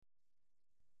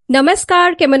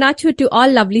Namaskar, Kemonachu to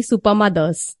all lovely super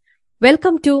mothers.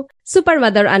 Welcome to Super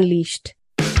Mother Unleashed.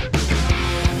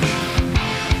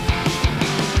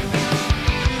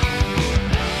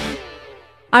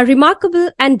 A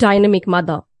remarkable and dynamic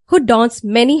mother who dons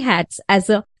many hats as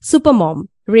a super mom,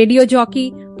 radio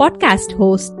jockey, podcast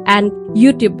host, and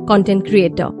YouTube content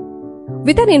creator.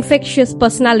 With an infectious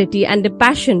personality and a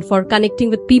passion for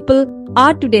connecting with people,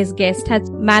 our today's guest has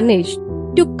managed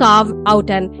to carve out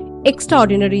an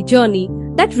extraordinary journey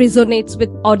that resonates with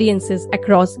audiences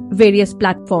across various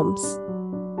platforms.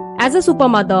 As a super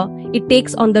mother, it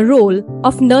takes on the role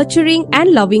of nurturing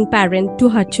and loving parent to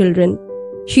her children.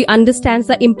 She understands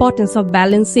the importance of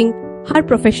balancing her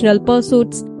professional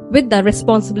pursuits with the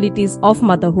responsibilities of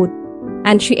motherhood,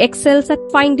 and she excels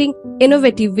at finding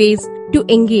innovative ways to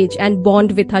engage and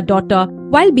bond with her daughter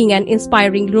while being an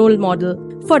inspiring role model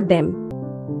for them.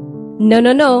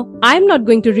 No, I'm not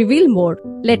going to reveal more.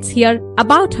 Let's hear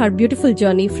about her beautiful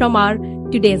journey from our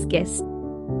today's guest.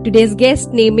 Today's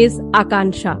guest name is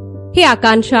Aakanksha. Hey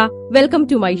Aakanksha, welcome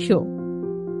to my show.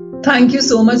 Thank you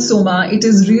so much, Soma. It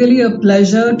is really a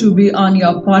pleasure to be on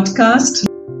your podcast.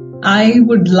 I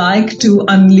would like to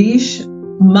unleash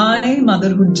my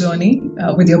motherhood journey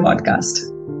with your podcast.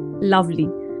 Lovely.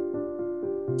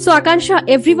 So Aakanksha,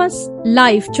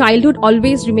 everyone's childhood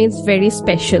always remains very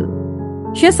special.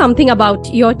 Share something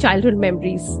about your childhood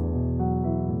memories.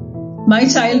 My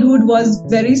childhood was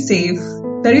very safe,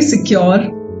 very secure.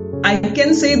 I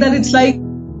can say that it's like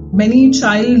many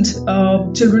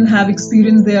children have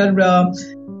experienced there.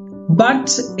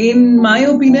 But in my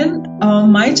opinion,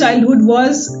 my childhood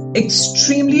was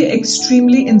extremely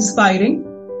inspiring.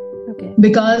 Okay.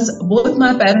 Because both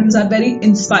my parents are very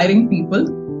inspiring people.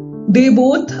 They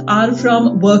both are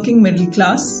from working middle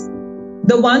class.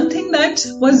 The one thing that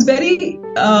was very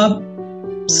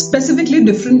specifically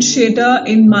differentiator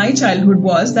in my childhood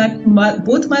was that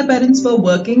both my parents were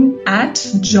working at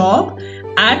job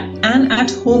and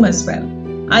at home as well.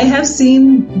 I have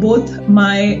seen both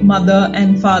my mother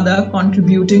and father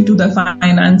contributing to the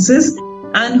finances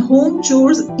and home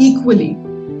chores equally.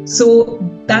 So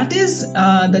that is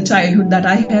the childhood that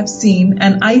I have seen,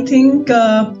 and I think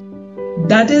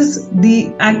that is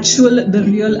the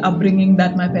real upbringing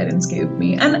that my parents gave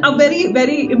me. And a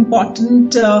very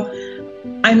important,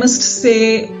 I must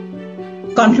say,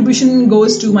 contribution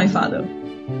goes to my father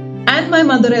and my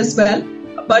mother as well.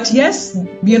 But yes,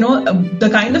 the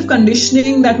kind of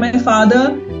conditioning that my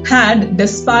father had,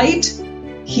 despite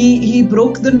he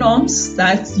broke the norms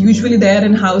that's usually there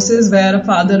in houses where a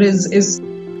father is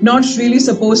not really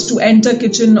supposed to enter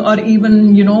kitchen or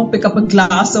even, pick up a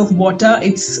glass of water.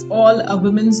 It's all a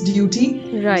woman's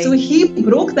duty. Right. So he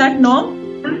broke that norm.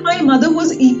 And my mother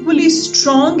was equally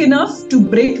strong enough to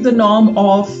break the norm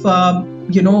of,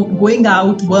 going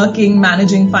out, working,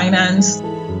 managing finance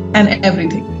and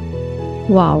everything.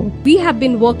 Wow. We have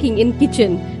been working in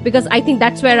kitchen because I think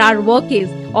that's where our work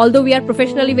is. Although we are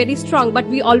professionally very strong, but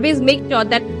we always make sure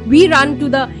that we run to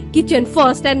the kitchen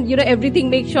first and,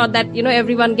 everything, make sure that,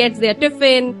 everyone gets their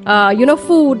tiffin,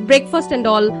 food, breakfast and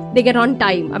all, they get on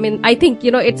time. I mean, I think,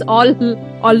 it's all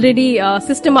already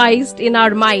systemized in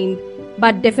our mind.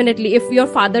 But definitely if your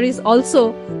father is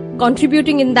also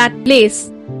contributing in that place,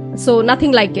 so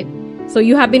nothing like it. So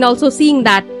you have been also seeing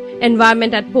that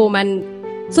environment at home, and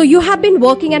so you have been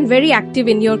working and very active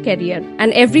in your career,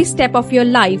 and every step of your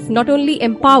life not only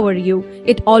empower you,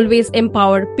 it always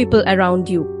empower people around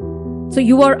you. So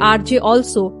you are RJ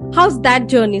also. How's that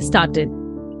journey started?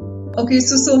 Okay,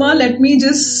 so Soma, let me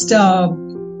just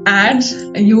add,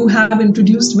 you have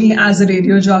introduced me as a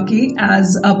radio jockey,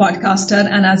 as a podcaster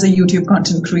and as a YouTube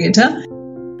content creator.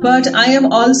 But I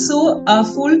am also a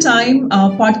full-time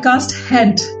podcast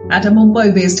head at a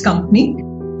Mumbai-based company.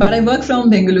 But I work from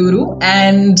Bengaluru,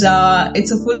 and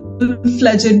it's a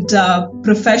full-fledged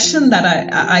profession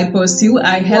that I pursue.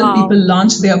 I help people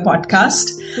launch their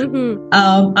podcast.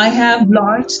 Mm-hmm. I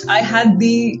had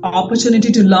the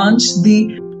opportunity to launch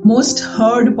the most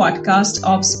heard podcast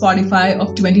of Spotify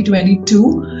of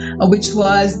 2022, which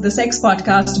was the Sex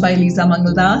Podcast by Lisa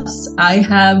Mangaldas. I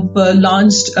have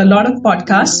launched a lot of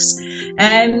podcasts,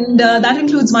 and that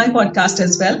includes my podcast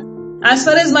as well. As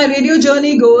far as my radio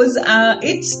journey goes,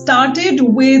 it started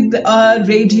with a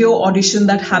radio audition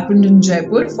that happened in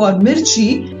Jaipur for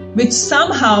Mirchi, which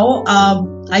somehow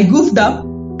I goofed up.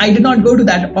 I did not go to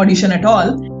that audition at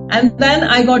all. And then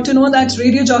I got to know that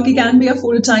radio jockey can be a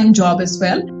full-time job as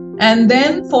well. And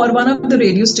then for one of the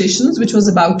radio stations, which was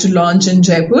about to launch in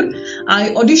Jaipur, I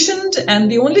auditioned,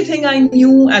 and the only thing I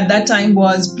knew at that time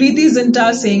was Preeti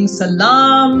Zinta saying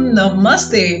Salam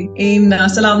Namaste in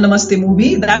Salam Namaste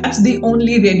movie. That's the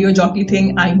only radio jockey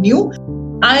thing I knew.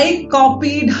 I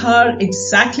copied her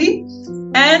exactly,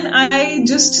 and I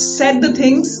just said the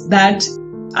things that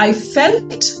I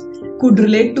felt could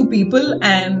relate to people,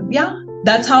 and yeah,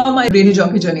 that's how my radio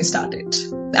jockey journey started.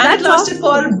 And That's it lasted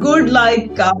awesome. for good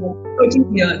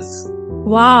 13 years.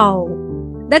 Wow.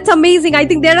 That's amazing. I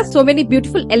think there are so many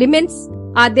beautiful elements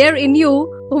are there in you,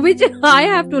 which I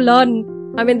have to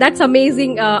learn. I mean, that's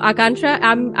amazing, Aakanksha.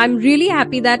 I'm really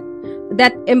happy that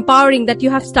empowering that you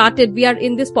have started. We are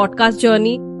in this podcast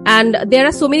journey and there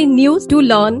are so many news to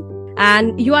learn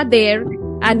and you are there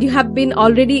and you have been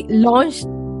already launched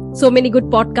so many good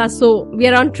podcasts. So we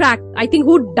are on track. I think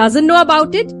who doesn't know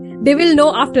about it, they will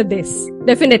know after this.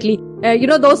 Definitely.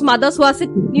 Those mothers who are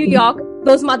sitting in New York,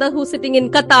 those mothers who are sitting in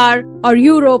Qatar or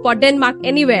Europe or Denmark,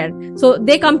 anywhere. So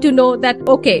they come to know that,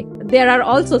 okay, there are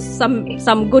also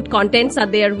some good contents are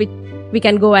there which we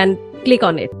can go and click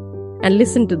on it and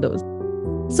listen to those.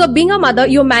 So being a mother,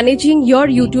 you're managing your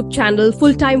YouTube channel,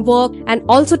 full-time work, and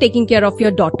also taking care of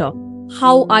your daughter.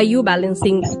 How are you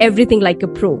balancing everything like a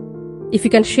pro? If you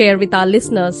can share with our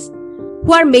listeners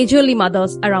who are majorly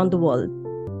mothers around the world.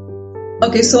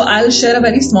 Okay, so I'll share a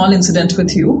very small incident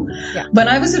with you. Yeah. When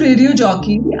I was a radio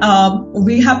jockey,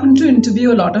 we happened to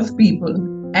interview a lot of people.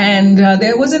 And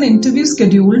there was an interview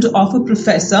scheduled of a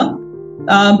professor.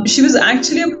 She was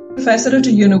actually a professor at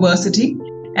a university.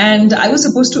 And I was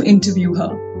supposed to interview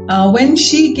her. When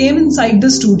she came inside the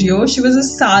studio, she was a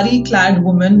sari-clad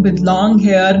woman with long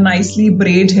hair, nicely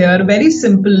braid hair, very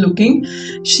simple looking.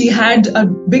 She had a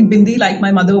big bindi like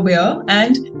my mother wear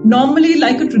and normally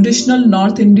like a traditional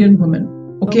North Indian woman.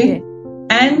 Okay?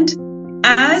 And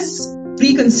as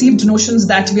preconceived notions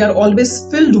that we are always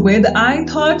filled with, I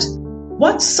thought,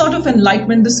 what sort of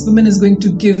enlightenment this woman is going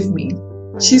to give me?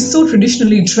 She's so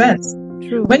traditionally dressed.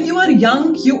 True. When you are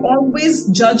young, you always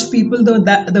judge people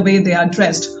the way they are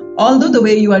dressed. Although the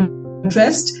way you are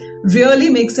dressed really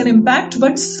makes an impact,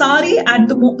 but sari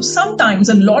sometimes,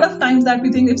 a lot of times that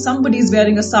we think if somebody is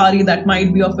wearing a sari, that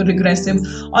might be of a regressive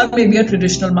or maybe a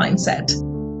traditional mindset.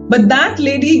 But that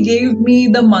lady gave me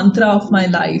the mantra of my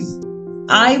life.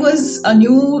 I was a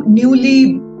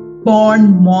newly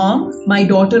born mom. My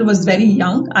daughter was very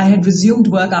young. I had resumed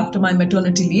work after my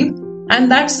maternity leave.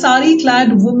 And that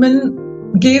sari-clad woman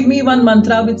gave me one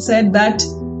mantra which said that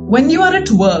when you are at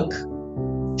work,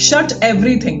 shut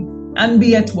everything and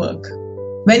be at work.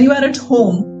 When you are at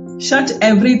home, shut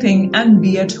everything and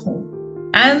be at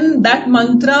home. And that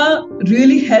mantra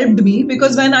really helped me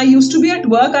because when I used to be at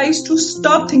work, I used to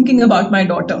stop thinking about my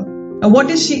daughter. What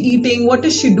is she eating? What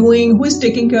is she doing? Who is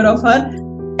taking care of her?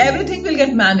 Everything will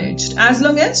get managed as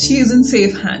long as she is in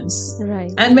safe hands.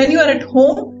 Right. And when you are at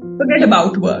home, forget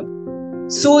about work.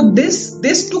 So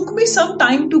this took me some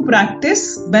time to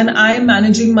practice when I am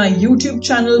managing my YouTube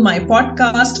channel, my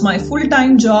podcast, my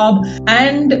full-time job,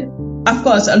 and of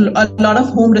course, a lot of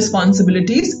home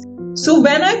responsibilities. So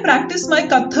when I practice my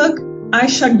Kathak, I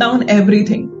shut down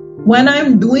everything. When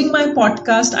I'm doing my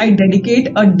podcast, I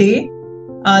dedicate a day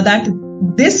that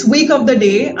this week of the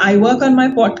day, I work on my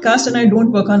podcast and I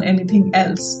don't work on anything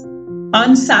else.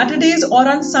 On Saturdays or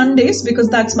on Sundays, because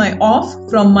that's my off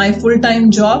from my full-time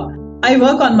job, I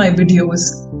work on my videos.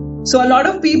 So a lot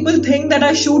of people think that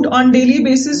I shoot on daily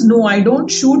basis. No, I don't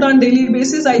shoot on daily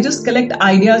basis. I just collect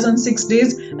ideas on 6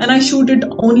 days and I shoot it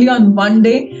only on one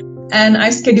day and I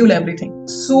schedule everything.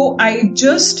 So I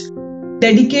just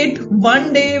dedicate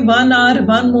 1 day, 1 hour,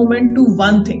 1 moment to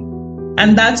one thing.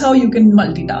 And that's how you can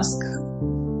multitask.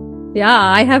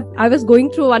 Yeah, I was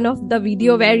going through one of the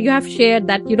video where you have shared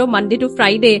that, Monday to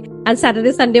Friday and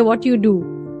Saturday, Sunday, what you do.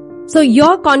 So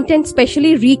your content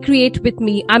specially recreate with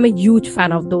me. I'm a huge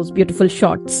fan of those beautiful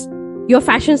shots. Your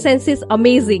fashion sense is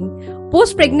amazing.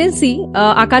 Post-pregnancy,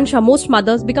 Aakanksha, most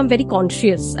mothers become very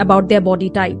conscious about their body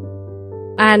type.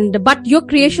 But your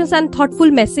creations and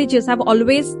thoughtful messages have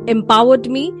always empowered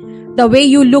me. The way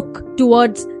you look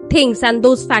towards things and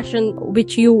those fashion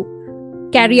which you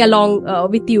carry along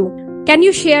with you. Can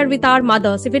you share with our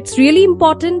mothers if it's really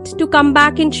important to come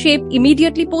back in shape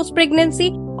immediately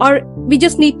post-pregnancy, or we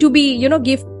just need to be,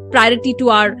 give priority to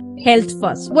our health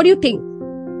first? What do you think?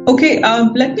 Okay,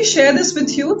 let me share this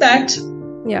with you that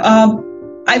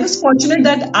I was fortunate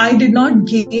that I did not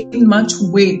gain much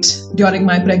weight during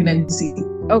my pregnancy.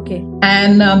 Okay.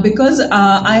 And because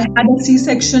I had a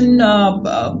C-section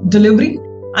delivery,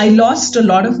 I lost a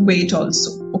lot of weight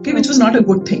also, okay, which was not a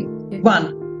good thing.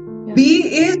 One. Yeah. B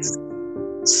is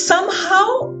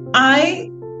somehow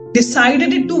I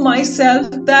decided it to myself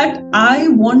that I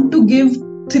want to give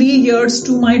 3 years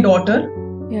to my daughter.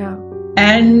 Yeah.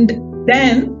 And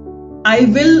then I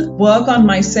will work on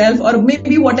myself or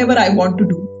maybe whatever I want to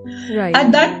do. Right.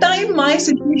 At that time, my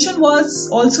situation was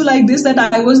also like this, that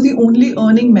I was the only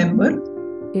earning member.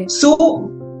 Okay.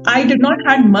 So I did not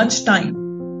had much time.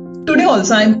 Today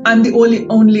also, I'm the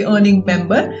only earning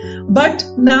member. But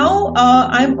now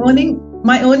I'm earning.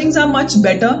 My earnings are much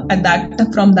better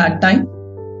from that time.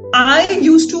 I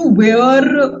used to wear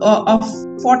a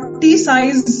 40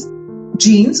 size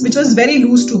jeans, which was very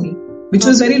loose to me.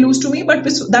 But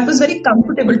that was very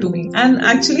comfortable to me. And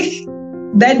actually,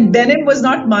 that denim was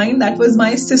not mine. That was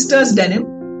my sister's denim.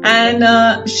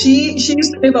 And she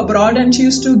used to live abroad, and she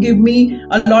used to give me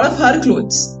a lot of her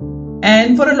clothes.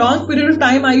 And for a long period of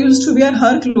time, I used to wear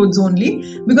her clothes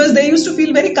only because they used to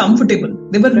feel very comfortable.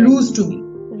 They were loose to me.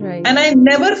 Right. And I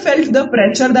never felt the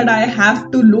pressure that I have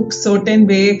to look certain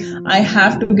way. I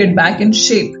have to get back in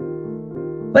shape.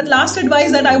 But last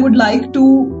advice that I would like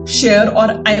to share,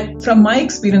 from my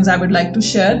experience, I would like to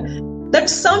share that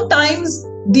sometimes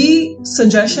the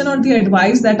suggestion or the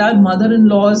advice that our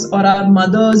mother-in-laws or our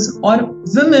mothers or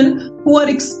women who are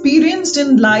experienced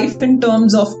in life in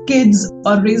terms of kids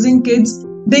or raising kids,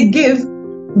 they give,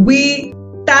 we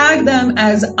tag them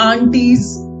as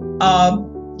aunties,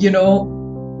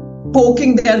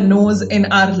 poking their nose in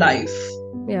our life.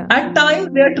 Yeah. At times,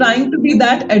 they are trying to be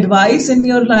that advice in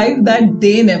your life that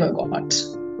they never got.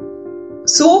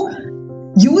 So,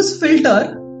 use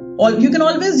filter. Or you can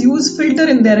always use filter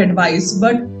in their advice.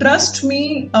 But trust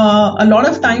me, a lot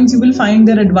of times you will find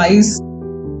their advice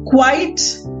quite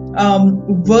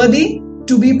worthy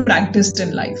to be practiced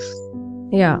in life.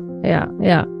 Yeah.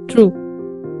 True.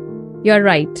 You're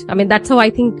right. I mean, that's how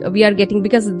I think we are getting,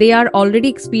 because they are already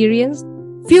experienced.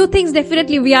 Few things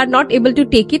definitely we are not able to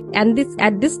take it at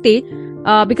this stage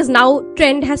because now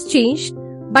trend has changed.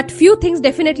 But few things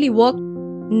definitely work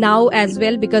now as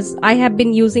well, because I have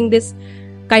been using this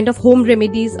kind of home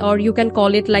remedies, or you can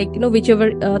call it like,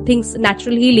 whichever things,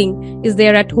 natural healing is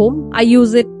there at home. I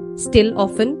use it still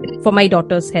often for my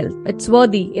daughter's health. It's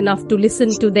worthy enough to listen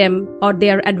to them or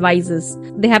their advices.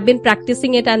 They have been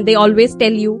practicing it, and they always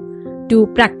tell you to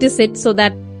practice it, so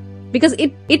that because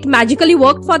it magically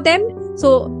worked for them.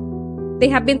 So they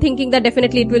have been thinking that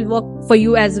definitely it will work for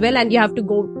you as well, and you have to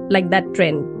go like that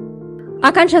trend.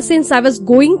 Aakanksha, since I was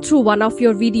going through one of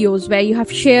your videos where you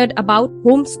have shared about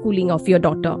homeschooling of your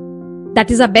daughter, that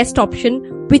is a best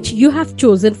option which you have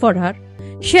chosen for her.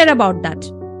 Share about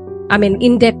that. I mean,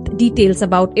 in-depth details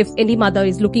about if any mother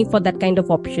is looking for that kind of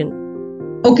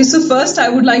option. Okay, so first I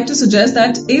would like to suggest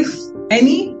that if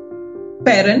any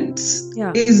parents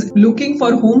is looking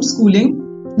for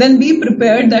homeschooling, then be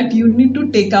prepared that you need to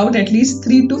take out at least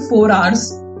 3 to 4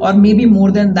 hours or maybe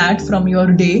more than that from your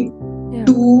day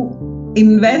to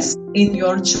invest in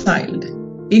your child.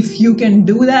 If you can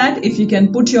do that, if you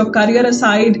can put your career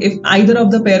aside, if either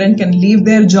of the parent can leave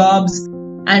their jobs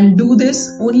and do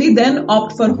this, only then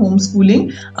opt for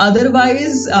homeschooling.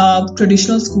 Otherwise,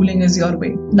 traditional schooling is your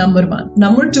way. Number one.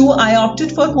 Number two, I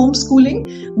opted for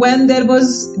homeschooling when there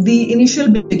was the initial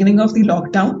beginning of the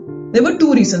lockdown. There were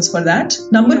 2 reasons for that.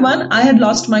 Number one, I had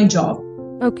lost my job.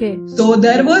 Okay. So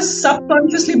there was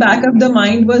subconsciously back of the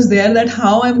mind was there that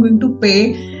how I'm going to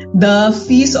pay the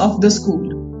fees of the school.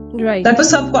 Right. That was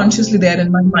subconsciously there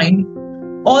in my mind.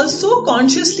 Also,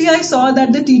 consciously, I saw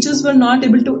that the teachers were not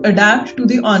able to adapt to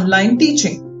the online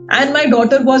teaching. And my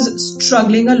daughter was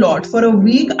struggling a lot. For a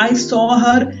week, I saw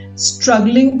her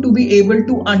struggling to be able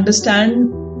to understand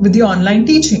with the online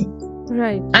teaching.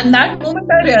 Right. And that moment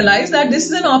I realized that this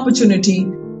is an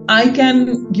opportunity. I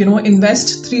can,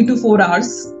 invest 3 to 4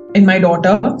 hours in my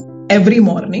daughter every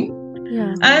morning.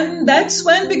 Yeah. And that's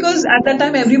when, because at that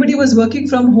time everybody was working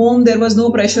from home, there was no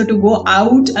pressure to go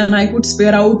out, and I could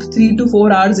spare out 3 to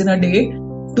 4 hours in a day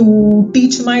to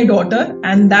teach my daughter.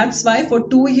 And that's why for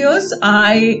 2 years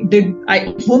I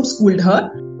homeschooled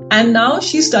her, and now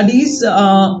she studies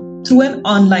through an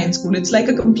online school. It's like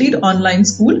a complete online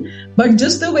school, but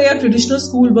just the way a traditional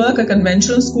school work, a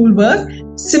conventional school work,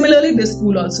 similarly this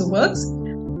school also works.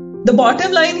 The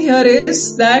bottom line here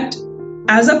is that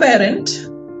as a parent,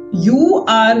 you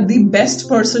are the best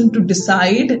person to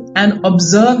decide and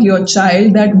observe your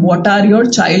child, that what are your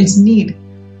child's need.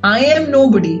 I am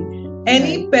nobody.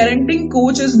 Any parenting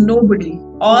coach is nobody.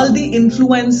 All the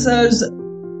influencers,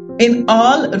 in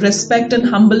all respect and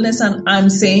humbleness, and I'm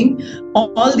saying,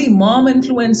 all the mom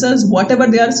influencers, whatever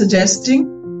they are suggesting,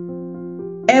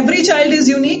 every child is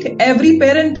unique, every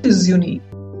parent is unique.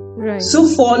 Right. So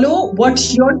follow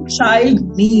what your child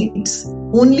needs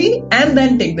only, and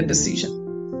then take the decision.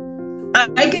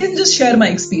 I can just share my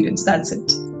experience. That's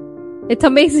it. It's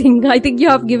amazing. I think you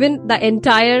have given the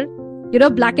entire,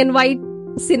 black and white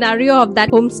scenario of that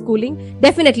homeschooling.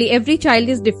 Definitely, every child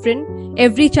is different.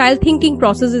 every child thinking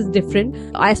process is different.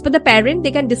 As per the parent,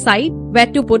 they can decide where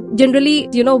to put. Generally,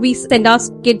 we send our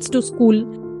kids to school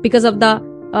because of the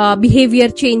behavior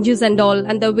changes and all,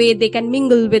 and the way they can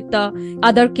mingle with the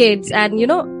other kids. And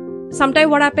sometimes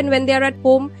what happens when they are at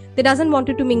home, they doesn't want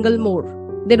to mingle more.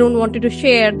 They don't want to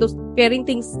share. Those sharing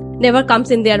things never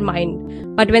comes in their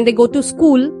mind. But when they go to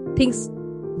school, things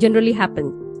generally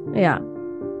happen. Yeah.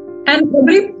 And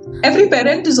every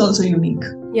parent is also unique.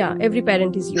 Yeah, every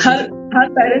parent is unique. Her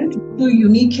parent is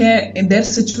unique hai, and their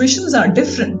situations are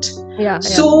different. Yeah.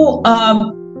 So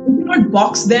you cannot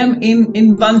box them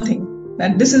in one thing.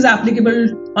 That this is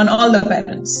applicable on all the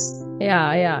parents.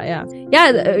 Yeah.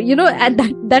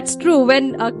 That's true.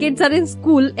 When kids are in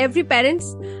school, every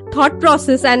parent's thought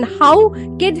process and how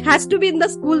kid has to be in the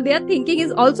school, their thinking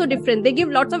is also different. They give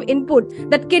lots of input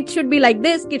that kid should be like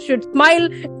this, kid should smile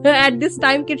at this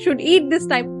time, kid should eat this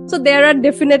time. So there are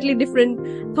definitely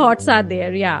different thoughts are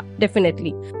there. Yeah,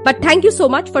 definitely. But thank you so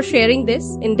much for sharing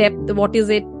this in depth. What is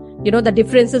it? The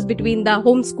differences between the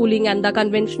homeschooling and the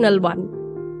conventional one.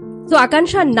 So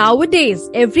Aakanksha, nowadays,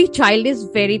 every child is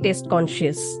very taste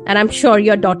conscious, and I'm sure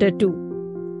your daughter too.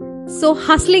 So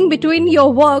hustling between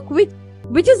your work, which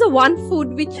is the one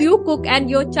food which you cook and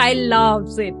your child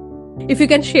loves it? If you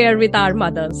can share with our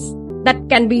mothers, that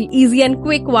can be easy and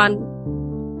quick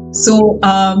one. So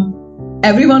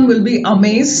everyone will be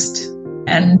amazed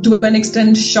and to an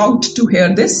extent shocked to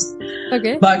hear this.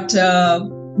 Okay. But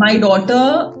my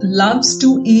daughter loves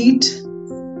to eat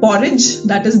porridge,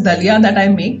 that is dalia that I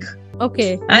make.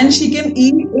 Okay. And she can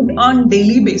eat it on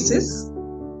daily basis.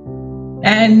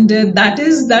 And that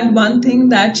is that one thing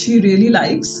that she really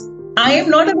likes. I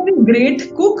am not a very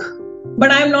great cook,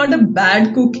 but I am not a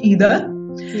bad cook either.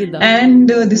 And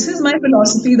this is my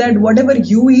philosophy that whatever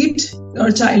you eat,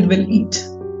 your child will eat.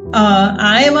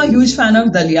 I am a huge fan of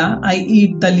dalia. I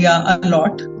eat dalia a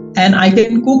lot. And I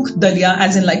can cook dalia,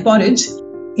 as in like porridge,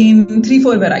 in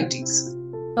 3-4 varieties.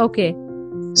 Okay.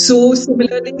 So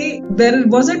similarly, there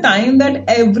was a time that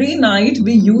every night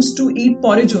we used to eat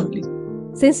porridge only.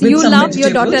 Since you love, your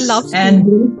daughter loves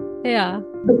too. Yeah.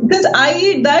 Since I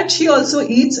eat that, she also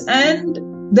eats. And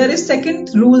there is second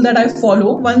rule that I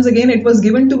follow. Once again, it was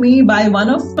given to me by one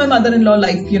of my mother-in-law,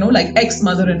 like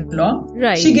ex-mother-in-law.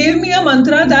 Right. She gave me a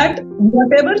mantra that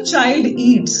whatever child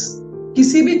eats,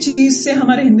 किसी भी चीज से,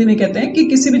 हमारे हिंदी में कहते हैं कि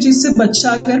किसी भी चीज से बच्चा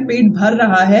अगर पेट भर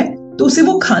रहा है तो उसे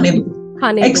वो खाने दो.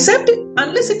 Except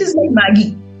unless it is like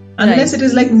Maggie, unless it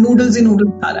is like noodles he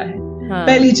noodles खा रहा है.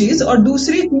 पहली चीज. और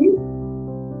दूसरी चीज,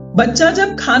 बच्चा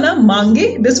जब खाना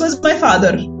मांगे, this was my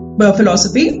father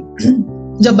philosophy,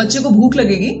 जब बच्चे को भूख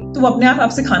लगेगी तो वो अपने आप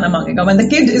आपसे खाना मांगेगा. When the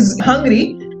kid is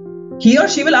hungry, he or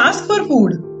she will ask for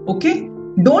food. Okay,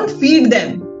 don't feed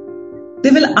them.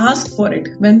 They will ask for it.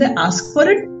 When they ask for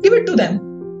it, give it to them.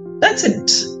 That's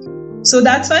it. So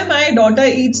that's why my daughter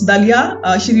eats dalia.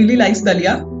 She really likes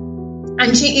dalia.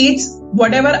 And she eats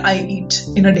whatever I eat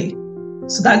in a day.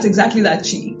 So that's exactly that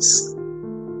she eats.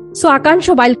 So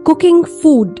Aakanksha, while cooking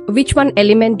food, which one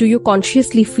element do you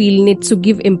consciously feel needs to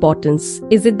give importance?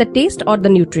 Is it the taste or the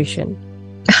nutrition?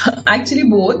 Actually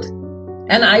both.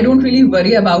 And I don't really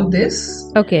worry about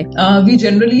this. Okay. We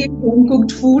generally eat home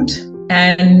cooked food.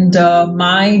 And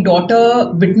my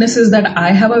daughter witnesses that I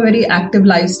have a very active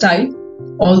lifestyle,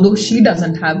 although she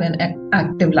doesn't have an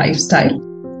active lifestyle.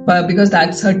 Because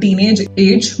that's her teenage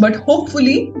age. But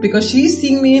hopefully, because she's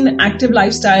seeing me in active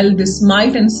lifestyle, this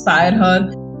might inspire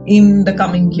her in the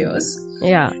coming years.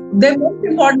 Yeah. The most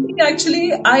important thing,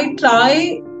 actually,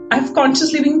 I've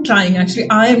consciously been trying, actually,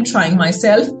 I am trying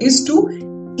myself, is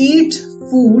to eat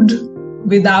food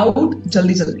without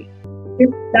jaldi.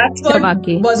 That's what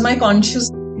was my conscious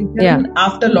decision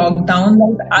after lockdown,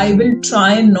 that I will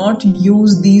try not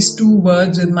use these two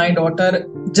words with my daughter,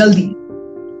 jaldi.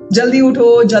 Jaldi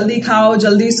utho, jaldi khao,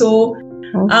 jaldi so.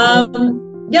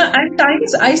 Okay. At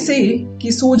times I say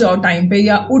कि सो जाओ time पे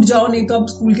या उठ जाओ, नहीं तो अब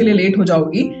school के लिए लेट हो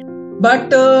जाओगी. But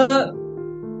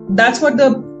that's what the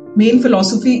main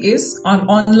philosophy is. On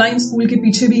online school के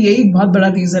पीछे भी यही बहुत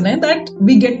बड़ा reason है that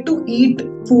we get to eat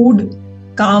food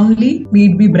calmly, be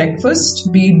it be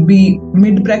breakfast, be it be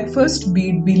mid-breakfast, be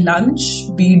it be lunch,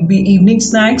 be it be evening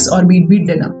snacks, or be it be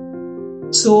dinner.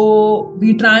 So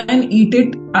we try and eat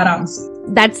it आराम से.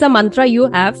 That's the mantra you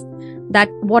have, that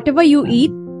whatever you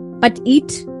eat, but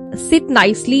eat, sit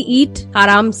nicely, eat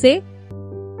aaram se.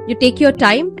 You take your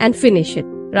time and finish it,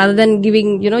 rather than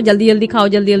giving, jaldi khao,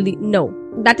 jaldi. No,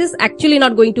 that is actually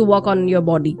not going to work on your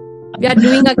body. You are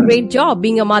doing a great job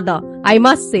being a mother. I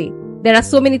must say, there are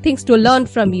so many things to learn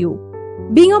from you.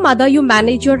 Being a mother, you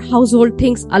manage your household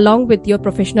things along with your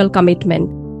professional commitment.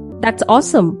 That's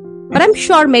awesome. But I'm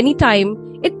sure many times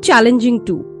it's challenging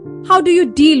too. how do you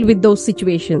deal with those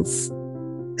situations?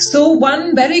 So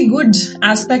one very good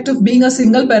aspect of being a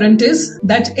single parent is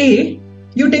that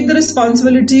you take the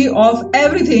responsibility of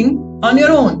everything on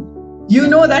your own. You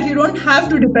know that you don't have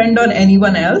to depend on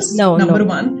anyone else. Number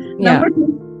one. Yeah. Number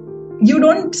two, you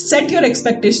don't set your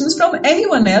expectations from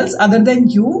anyone else other than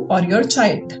you or your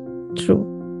child.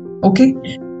 True. Okay.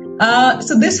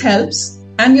 So this helps.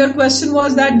 And your question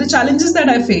was that the challenges that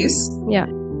I face. Yeah.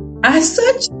 As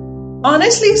such,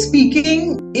 honestly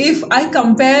speaking, if I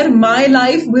compare my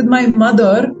life with my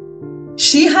mother,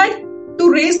 she had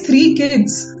to raise 3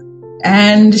 kids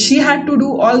and she had to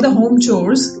do all the home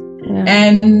chores. Yeah.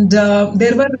 And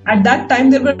at that time,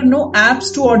 there were no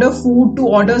apps to order food, to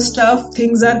order stuff.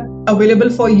 Things are available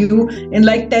for you in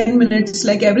like 10 minutes,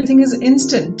 like everything is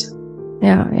instant.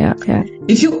 Yeah.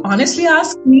 If you honestly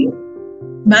ask me,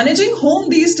 managing home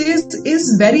these days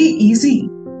is very easy.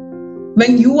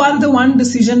 When you are the one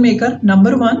decision maker,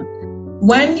 number one,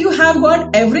 when you have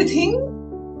got everything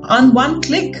on one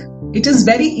click, it is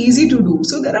very easy to do.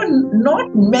 So there are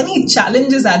not many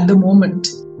challenges at the moment.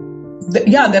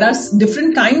 There are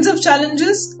different kinds of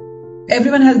challenges.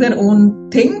 Everyone has their own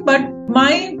thing, but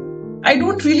I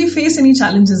don't really face any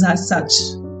challenges as such.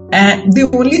 And the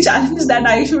only challenge that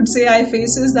I should say I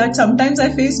face is that sometimes I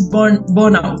face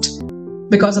burnout.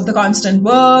 Because of the constant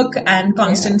work and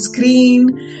constant screen,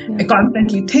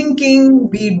 constantly thinking,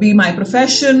 be it be my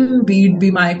profession, be it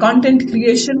be my content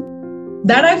creation,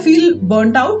 that I feel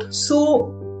burnt out.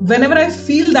 So whenever I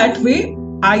feel that way,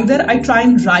 either I try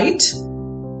and write,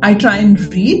 I try and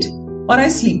read, or I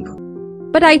sleep.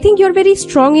 But I think you're very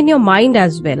strong in your mind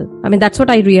as well. I mean, that's what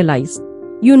I realized.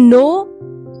 You know,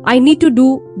 I need to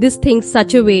do this thing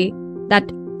such a way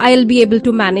that I'll be able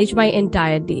to manage my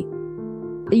entire day.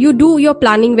 You do your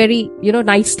planning very,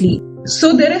 nicely.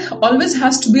 So there always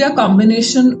has to be a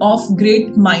combination of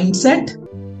great mindset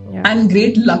and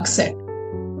great luck set.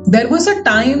 There was a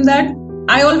time that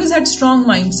I always had strong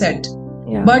mindset,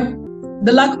 but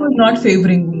the luck was not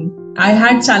favoring me. I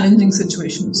had challenging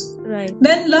situations. Right.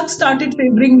 Then luck started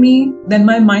favoring me. Then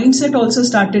my mindset also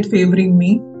started favoring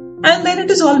me. And then it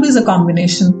is always a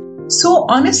combination. So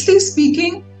honestly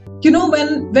speaking,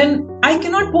 when I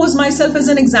cannot pose myself as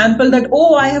an example that,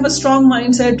 I have a strong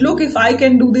mindset. Look, if I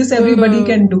can do this, everybody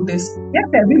can do this. Yes,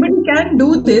 everybody can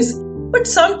do this. But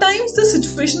sometimes the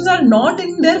situations are not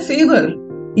in their favor.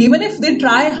 Even if they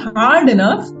try hard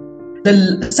enough,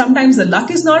 sometimes the luck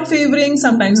is not favoring.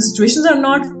 Sometimes the situations are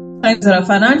not. Sometimes there are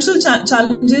financial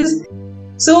challenges.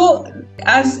 So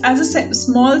as a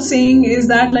small saying is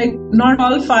that like not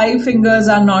all 5 fingers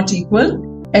are not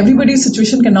equal. Everybody's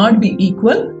situation cannot be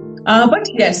equal. But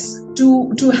yes,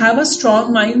 to have a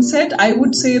strong mindset, I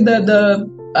would say that the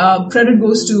credit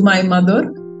goes to my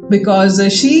mother because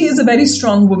she is a very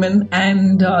strong woman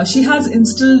and she has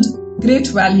instilled great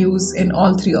values in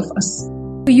all 3 of us.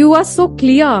 You are so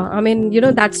clear. I mean,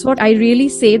 that's what I really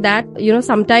say that,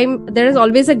 sometimes there is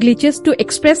always a glitches to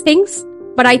express things,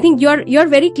 but I think you're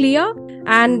very clear.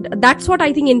 And that's what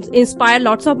I think inspire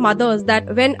lots of mothers,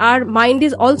 that when our mind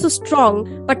is also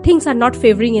strong, but things are not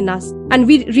favoring in us. And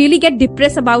we really get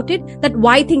depressed about it, that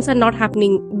why things are not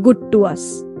happening good to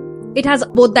us. It has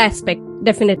both the aspect,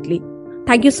 definitely.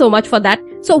 Thank you so much for that.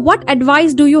 So what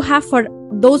advice do you have for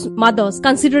those mothers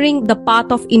considering the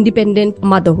path of independent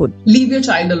motherhood? Leave your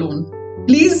child alone.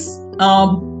 Please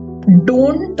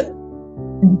don't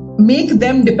make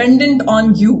them dependent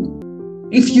on you.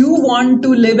 If you want to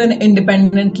live an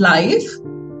independent life,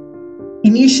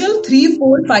 initial 3,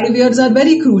 4, 5 years are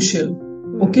very crucial.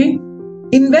 Okay?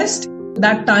 Invest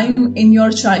that time in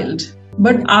your child.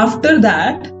 But after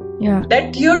that,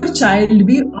 let your child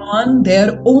be on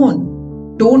their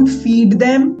own. Don't feed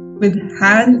them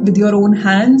with your own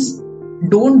hands.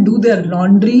 Don't do their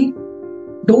laundry.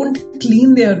 Don't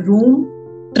clean their room.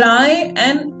 Try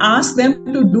and ask them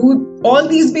to do all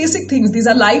these basic things. These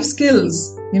are life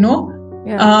skills,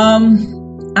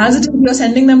 As it is, you're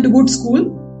sending them to good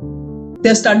school.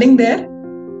 They're studying there.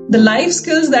 The life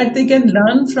skills that they can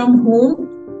learn from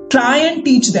home, try and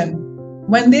teach them.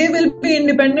 When they will be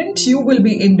independent, you will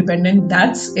be independent.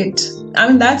 That's it. I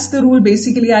mean, that's the rule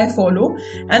basically I follow.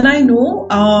 And I know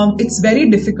it's very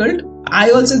difficult.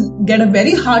 I also get a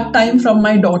very hard time from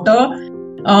my daughter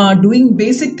doing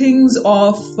basic things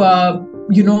of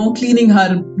cleaning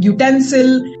her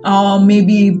utensil,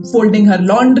 maybe folding her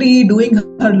laundry, doing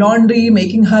her laundry,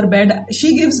 making her bed.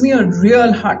 She gives me a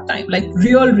real hard time, like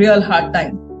real hard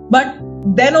time. But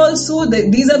then also,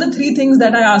 these are the 3 things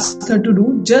that I asked her to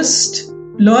do. Just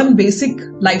learn basic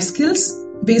life skills,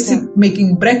 basic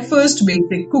making breakfast,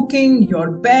 basic cooking,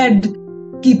 your bed,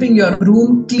 keeping your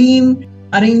room clean,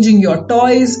 arranging your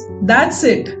toys. That's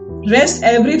it. Rest,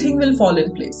 everything will fall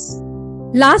in place.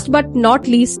 Last but not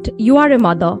least, you are a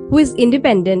mother who is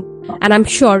independent, and I'm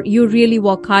sure you really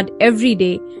work hard every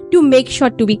day to make sure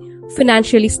to be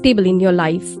financially stable in your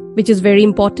life, which is very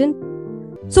important.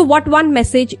 So what one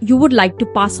message you would like to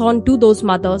pass on to those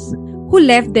mothers who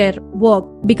left their work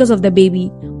because of the baby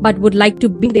but would like to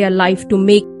build their life to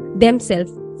make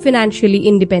themselves financially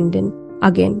independent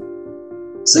again?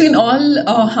 So in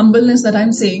all humbleness that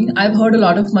I'm saying, I've heard a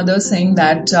lot of mothers saying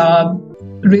that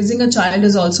raising a child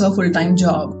is also a full-time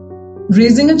job.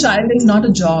 Raising a child is not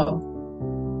a job.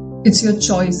 It's your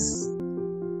choice.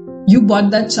 You brought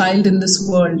that child in this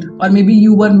world, or maybe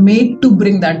you were made to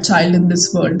bring that child in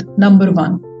this world. Number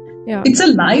one. Yeah. It's a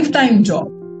lifetime job.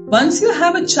 Once you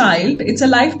have a child, it's a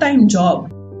lifetime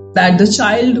job that the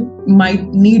child might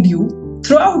need you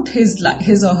throughout his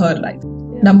or her life.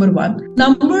 Yeah. Number one.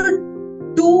 Number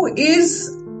two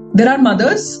is there are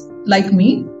mothers like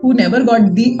me who never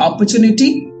got the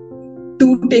opportunity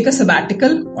to take a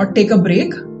sabbatical or take a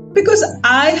break because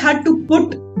I had to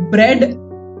put bread,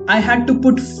 I had to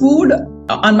put food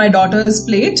on my daughter's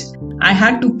plate, I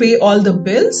had to pay all the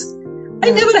bills.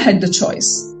 I never had the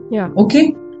choice. Yeah.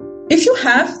 Okay. If you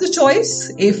have the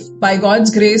choice, if by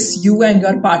God's grace you and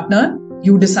your partner,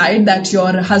 you decide that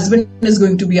your husband is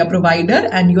going to be a provider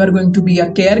and you are going to be a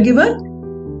caregiver,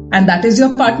 and that is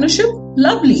your partnership,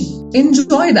 lovely.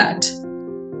 Enjoy that.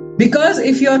 Because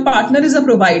if your partner is a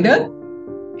provider,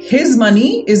 his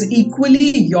money is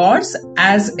equally yours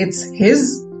as it's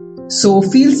his. So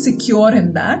feel secure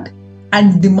in that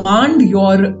and demand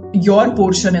your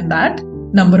portion in that.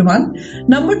 Number one.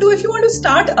 Number two, if you want to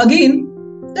start again,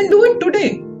 then do it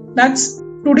today.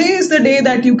 Today is the day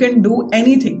that you can do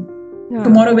anything. Yeah.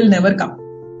 Tomorrow will never come.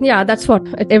 Yeah, that's what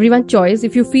everyone's choice.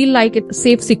 If you feel like it's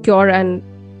safe, secure, and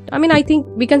I think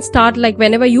we can start like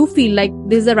whenever you feel like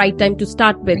this is the right time to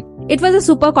start with. It was a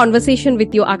super conversation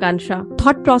with you, Aakanksha.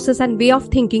 Thought process and way of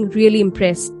thinking really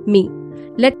impressed me.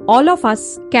 Let all of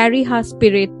us carry her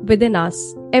spirit within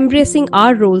us, embracing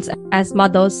our roles as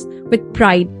mothers with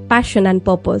pride, passion, and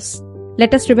purpose.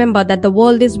 Let us remember that the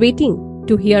world is waiting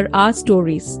to hear our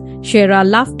stories, share our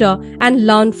laughter, and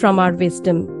learn from our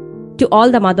wisdom. To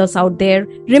all the mothers out there,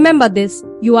 remember this: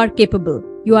 you are capable,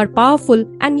 you are powerful,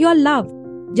 and you are loved,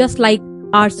 just like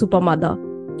our super mother.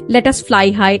 Let us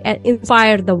fly high and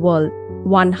inspire the world,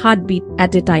 one heartbeat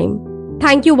at a time.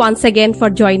 Thank you once again for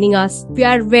joining us. We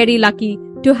are very lucky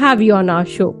to have you on our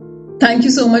show. Thank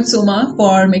you so much, Soma,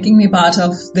 for making me part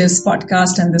of this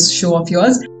podcast and this show of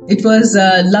yours. It was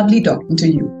lovely talking to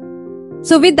you.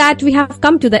 So with that, we have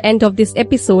come to the end of this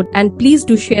episode, and please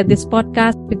do share this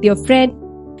podcast with your friends,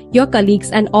 your colleagues,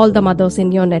 and all the mothers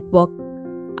in your network.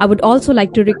 I would also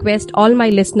like to request all my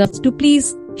listeners to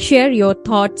please share your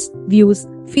thoughts, views,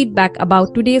 feedback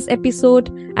about today's episode.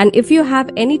 And if you have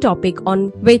any topic on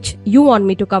which you want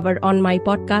me to cover on my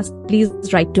podcast, please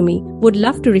write to me. Would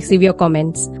love to receive your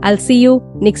comments. I'll see you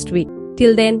next week.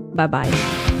 Till then,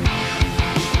 bye-bye.